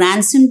one who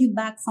ransomed you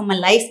back from a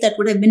life that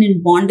would have been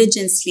in bondage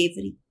and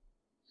slavery?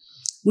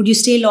 Would you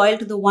stay loyal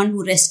to the one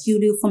who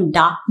rescued you from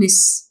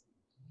darkness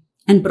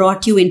and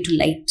brought you into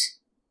light?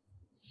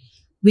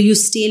 Will you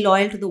stay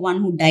loyal to the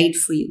one who died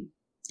for you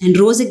and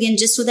rose again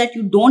just so that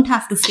you don't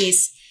have to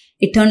face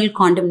eternal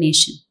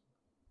condemnation?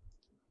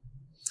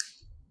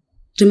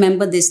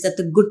 Remember this, that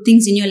the good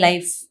things in your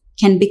life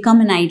can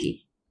become an idol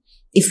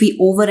if we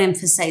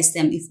overemphasize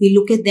them, if we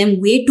look at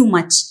them way too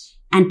much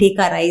and take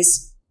our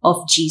eyes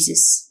off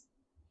Jesus.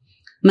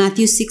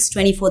 Matthew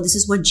 6:24, this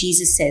is what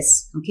Jesus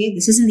says. Okay,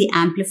 this is in the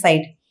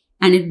Amplified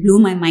and it blew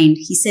my mind.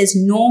 He says,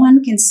 no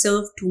one can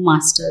serve two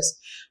masters,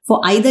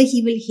 for either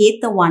he will hate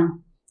the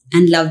one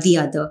and love the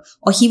other,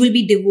 or he will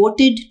be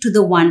devoted to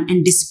the one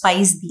and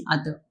despise the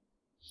other.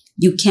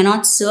 You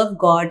cannot serve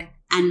God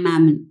and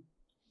mammon.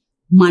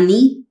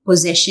 Money,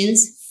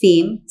 possessions,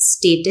 fame,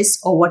 status,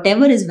 or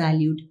whatever is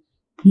valued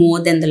more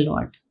than the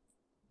Lord.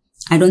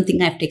 I don't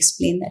think I have to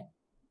explain that.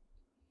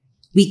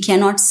 We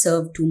cannot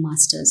serve two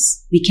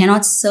masters. We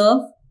cannot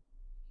serve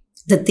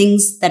the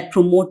things that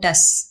promote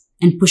us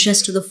and push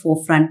us to the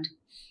forefront.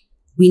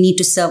 We need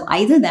to serve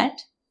either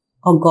that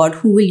or God.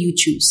 Who will you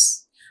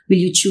choose? Will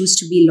you choose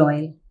to be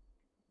loyal?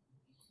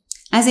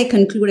 As I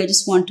conclude, I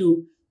just want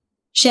to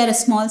share a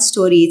small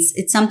story.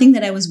 It's something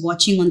that I was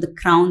watching on The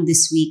Crown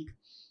this week.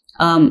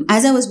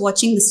 As I was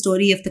watching the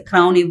story of The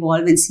Crown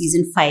evolve in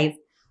season 5,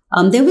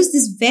 there was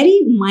this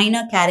very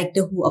minor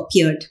character who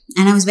appeared,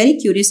 and I was very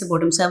curious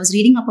about him. So I was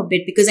reading up a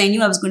bit because I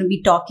knew I was going to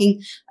be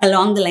talking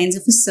along the lines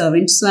of a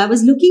servant. So I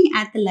was looking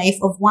at the life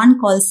of one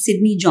called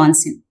Sidney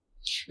Johnson.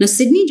 Now,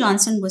 Sidney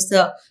Johnson was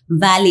the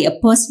valet, a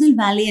personal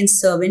valet and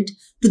servant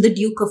to the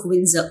Duke of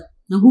Windsor.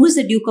 Now, who was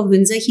the Duke of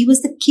Windsor? He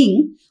was the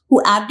king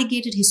who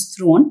abdicated his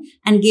throne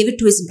and gave it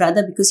to his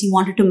brother because he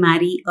wanted to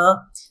marry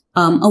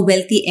a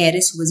wealthy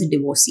heiress who was a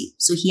divorcee.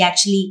 So he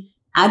actually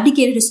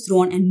abdicated his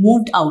throne and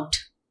moved out.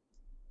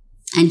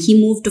 And he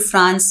moved to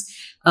France.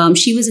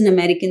 She was an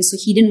American, so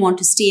he didn't want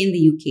to stay in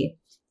the UK.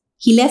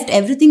 He left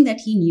everything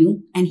that he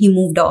knew and he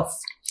moved off.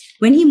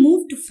 When he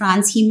moved to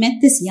France, he met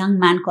this young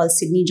man called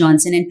Sidney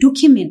Johnson and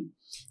took him in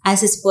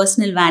as his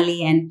personal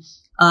valet. And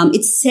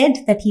it's said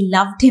that he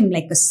loved him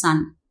like a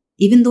son.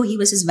 Even though he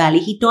was his valet,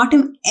 he taught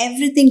him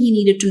everything he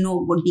needed to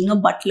know about being a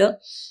butler.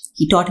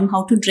 He taught him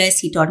how to dress.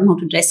 He taught him how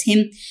to dress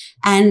him.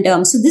 And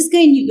so this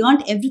guy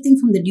learned everything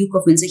from the Duke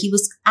of Windsor. He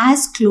was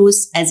as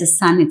close as a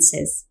son, it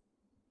says.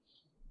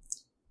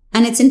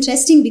 And it's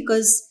interesting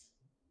because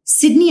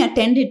Sidney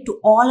attended to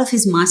all of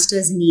his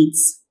master's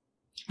needs.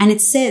 And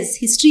it says,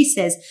 history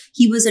says,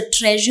 he was a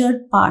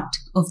treasured part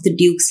of the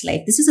Duke's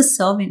life. This is a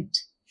servant.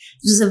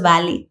 This is a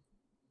valet.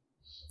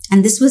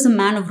 And this was a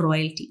man of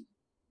royalty.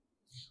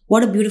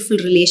 What a beautiful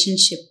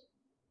relationship.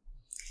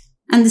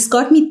 And this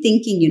got me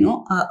thinking,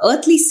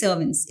 earthly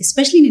servants,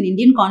 especially in an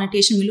Indian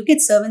connotation, we look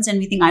at servants and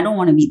we think, I don't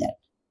want to be that.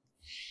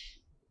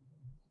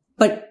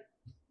 But,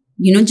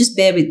 just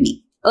bear with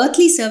me.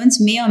 Earthly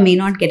servants may or may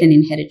not get an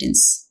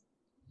inheritance.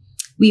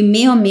 We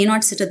may or may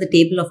not sit at the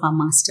table of our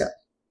master.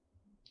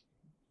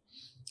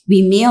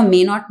 We may or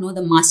may not know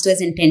the master's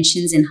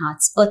intentions and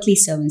hearts, earthly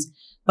servants.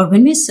 But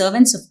when we're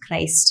servants of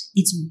Christ,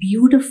 it's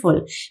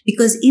beautiful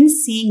because in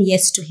saying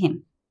yes to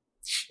him,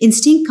 in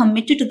staying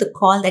committed to the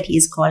call that he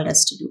has called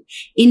us to do,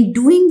 in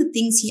doing the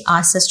things he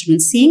asks us to do, in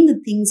saying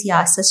the things he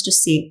asks us to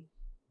say,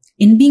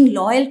 in being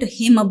loyal to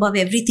him above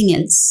everything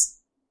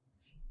else,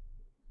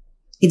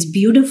 it's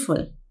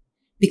beautiful.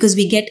 Because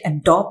we get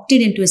adopted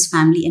into his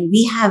family and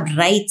we have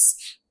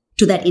rights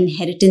to that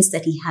inheritance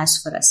that he has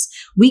for us.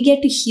 We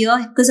get to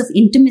hear, because of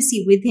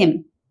intimacy with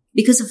him,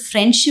 because of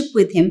friendship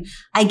with him,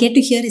 I get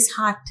to hear his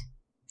heart.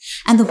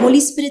 And the Holy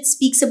Spirit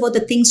speaks about the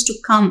things to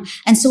come.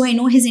 And so I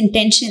know his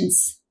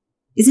intentions.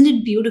 Isn't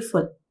it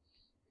beautiful?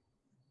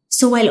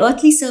 So while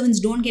earthly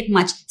servants don't get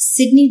much,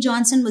 Sidney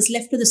Johnson was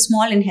left with a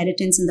small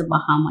inheritance in the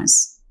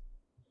Bahamas.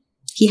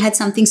 He had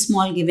something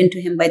small given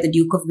to him by the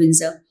Duke of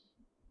Windsor.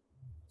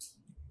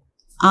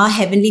 Our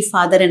Heavenly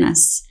Father and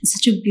us is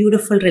such a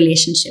beautiful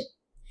relationship.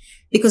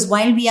 Because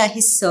while we are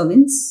his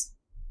servants,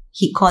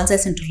 he calls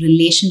us into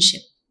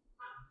relationship.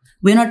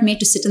 We're not made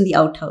to sit in the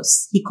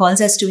outhouse. He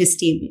calls us to his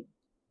table.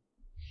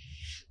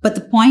 But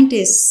the point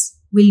is,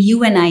 will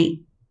you and I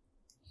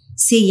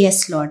say,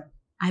 yes, Lord,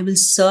 I will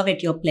serve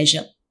at your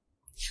pleasure.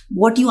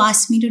 What you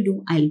ask me to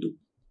do, I'll do.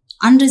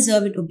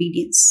 Unreserved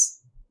obedience.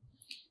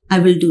 I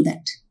will do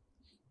that.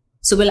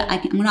 So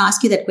I'm going to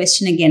ask you that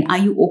question again. Are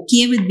you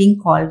okay with being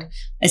called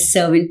a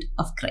servant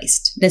of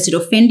Christ? Does it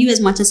offend you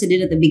as much as it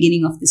did at the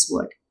beginning of this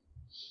word?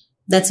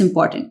 That's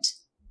important.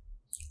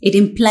 It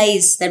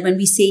implies that when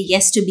we say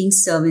yes to being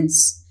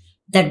servants,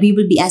 that we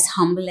will be as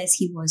humble as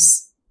he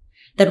was.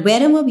 That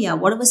wherever we are,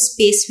 whatever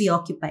space we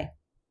occupy,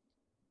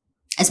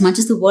 as much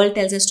as the world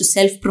tells us to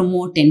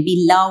self-promote and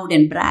be loud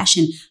and brash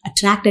and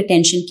attract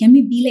attention, can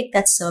we be like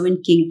that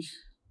servant king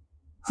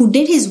who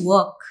did his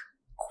work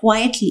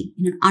quietly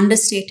in an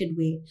understated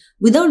way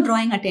without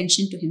drawing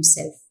attention to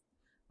himself,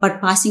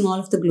 but passing all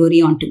of the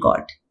glory on to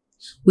God?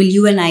 Will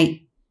you and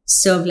I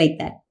serve like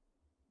that?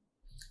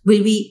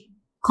 Will we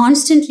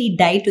constantly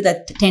die to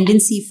that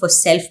tendency for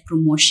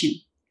self-promotion,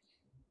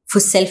 for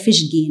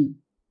selfish gain,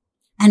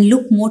 and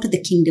look more to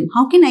the kingdom?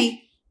 How can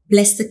I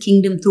bless the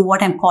kingdom through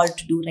what I'm called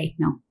to do right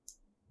now?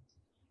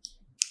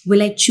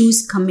 will I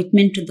choose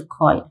commitment to the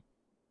call?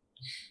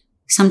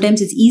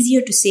 Sometimes it's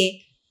easier to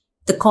say,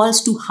 the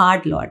call's too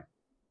hard, Lord.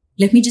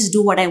 Let me just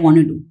do what I want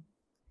to do.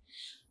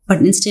 But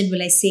instead,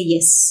 will I say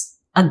yes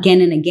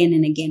again and again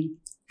and again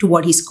to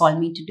what He's called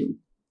me to do?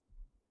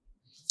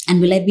 And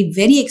will I be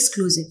very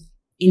exclusive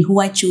in who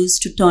I choose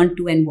to turn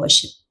to and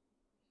worship?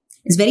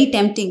 It's very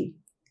tempting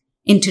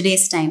in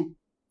today's time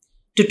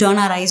to turn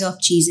our eyes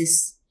off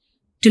Jesus,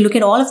 to look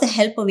at all of the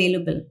help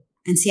available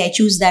and say, I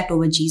choose that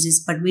over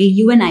Jesus. But will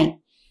you and I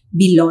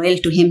be loyal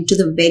to Him to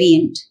the very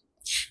end?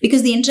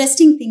 Because the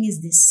interesting thing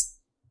is this.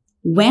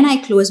 When I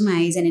close my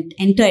eyes and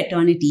enter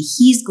eternity,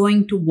 He's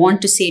going to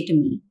want to say to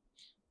me,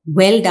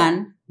 well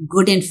done,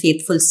 good and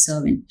faithful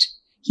servant.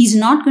 He's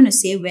not going to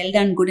say, well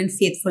done, good and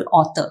faithful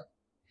author.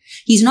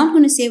 He's not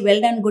going to say,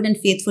 well done, good and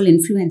faithful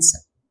influencer.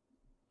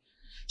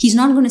 He's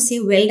not going to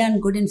say, well done,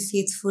 good and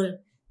faithful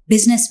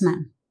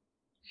businessman.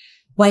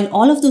 While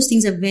all of those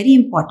things are very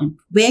important,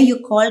 where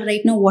you're called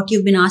right now, what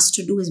you've been asked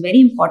to do is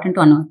very important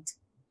on earth.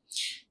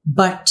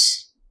 But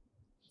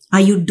are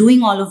you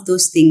doing all of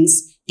those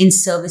things in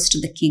service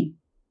to the King?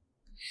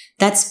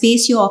 That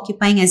space you're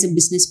occupying as a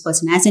business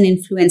person, as an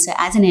influencer,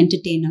 as an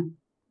entertainer,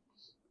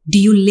 do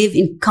you live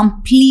in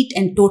complete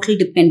and total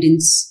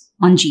dependence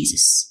on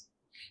Jesus?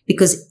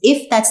 Because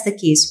if that's the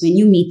case, when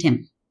you meet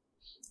Him,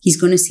 He's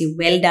going to say,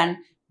 well done,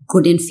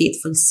 good and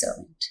faithful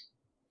servant.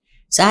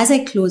 So as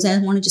I close, I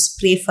want to just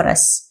pray for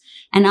us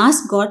and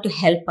ask God to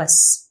help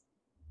us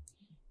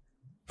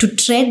to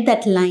tread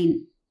that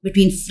line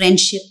between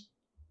friendship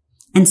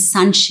and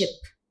sonship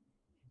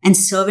and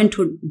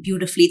servanthood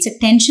beautifully. It's a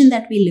tension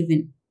that we live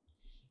in.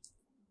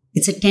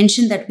 It's a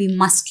tension that we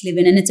must live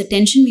in, and it's a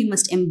tension we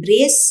must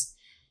embrace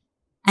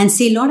and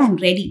say, Lord, I'm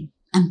ready.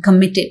 I'm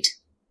committed.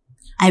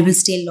 I will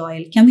stay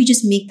loyal. Can we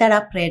just make that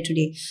our prayer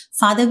today?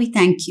 Father, we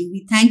thank you.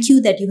 We thank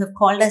you that you have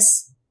called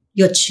us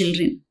your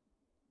children.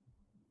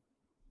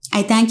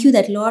 I thank you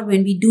that, Lord,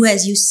 when we do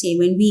as you say,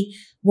 when we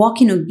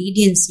walk in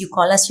obedience, you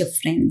call us your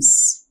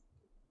friends.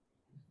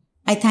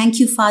 I thank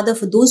you, Father,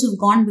 for those who've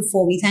gone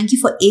before. We thank you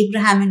for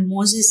Abraham and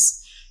Moses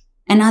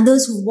and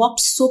others who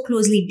walked so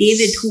closely,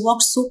 David, who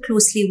walked so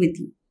closely with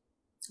you,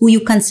 who you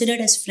considered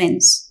as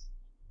friends.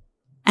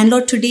 And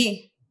Lord,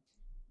 today,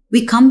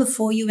 we come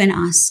before you and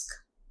ask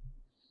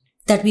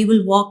that we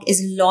will walk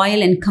as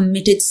loyal and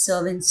committed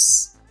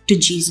servants to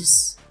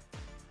Jesus.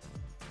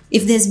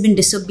 If there's been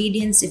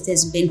disobedience, if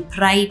there's been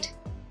pride,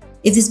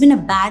 if there's been a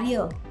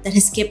barrier that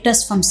has kept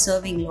us from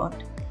serving,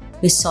 Lord,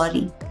 we're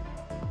sorry.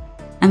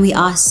 And we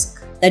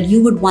ask that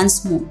you would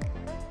once more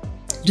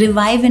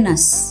revive in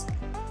us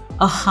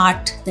a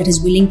heart that is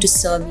willing to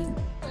serve you,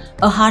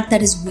 a heart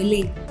that is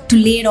willing to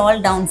lay it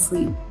all down for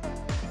you.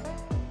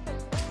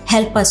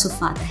 Help us, O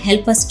Father.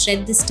 Help us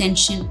tread this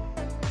tension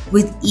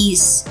with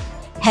ease.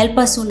 Help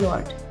us, O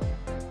Lord,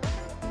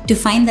 to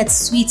find that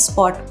sweet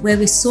spot where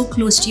we're so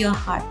close to your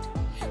heart,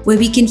 where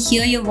we can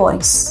hear your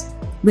voice,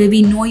 where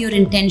we know your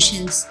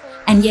intentions,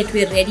 and yet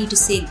we're ready to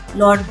say,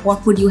 Lord,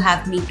 what would you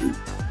have me do?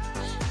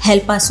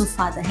 Help us, O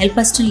Father. Help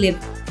us to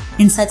live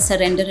in such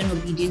surrender and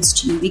obedience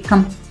to you. We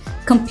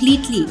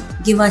completely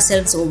give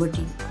ourselves over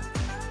to you.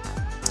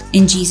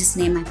 In Jesus'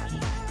 name I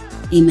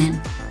pray.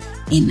 Amen.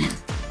 Amen.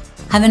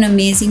 Have an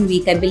amazing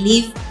week. I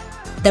believe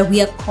that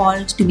we are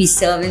called to be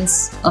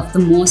servants of the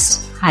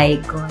Most High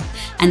God,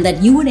 and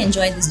that you would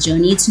enjoy this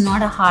journey. It's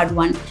not a hard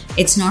one.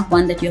 It's not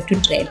one that you have to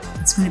dread.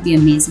 It's going to be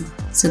amazing.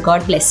 So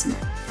God bless you.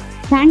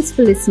 Thanks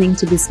for listening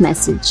to this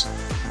message.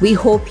 We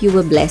hope you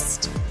were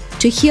blessed.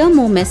 To hear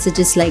more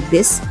messages like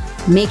this,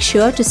 make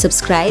sure to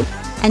subscribe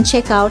and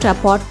check out our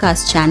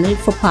podcast channel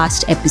for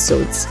past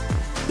episodes.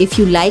 If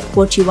you like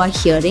what you are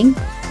hearing,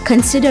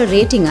 consider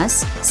rating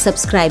us,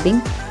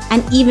 subscribing,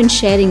 and even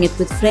sharing it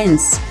with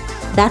friends.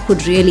 That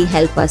would really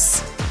help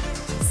us.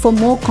 For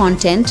more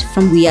content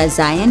from We Are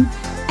Zion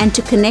and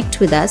to connect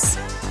with us,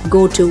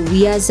 go to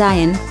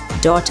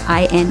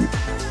wearezion.in.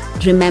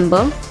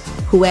 Remember,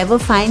 whoever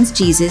finds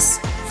Jesus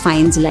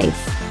finds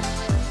life.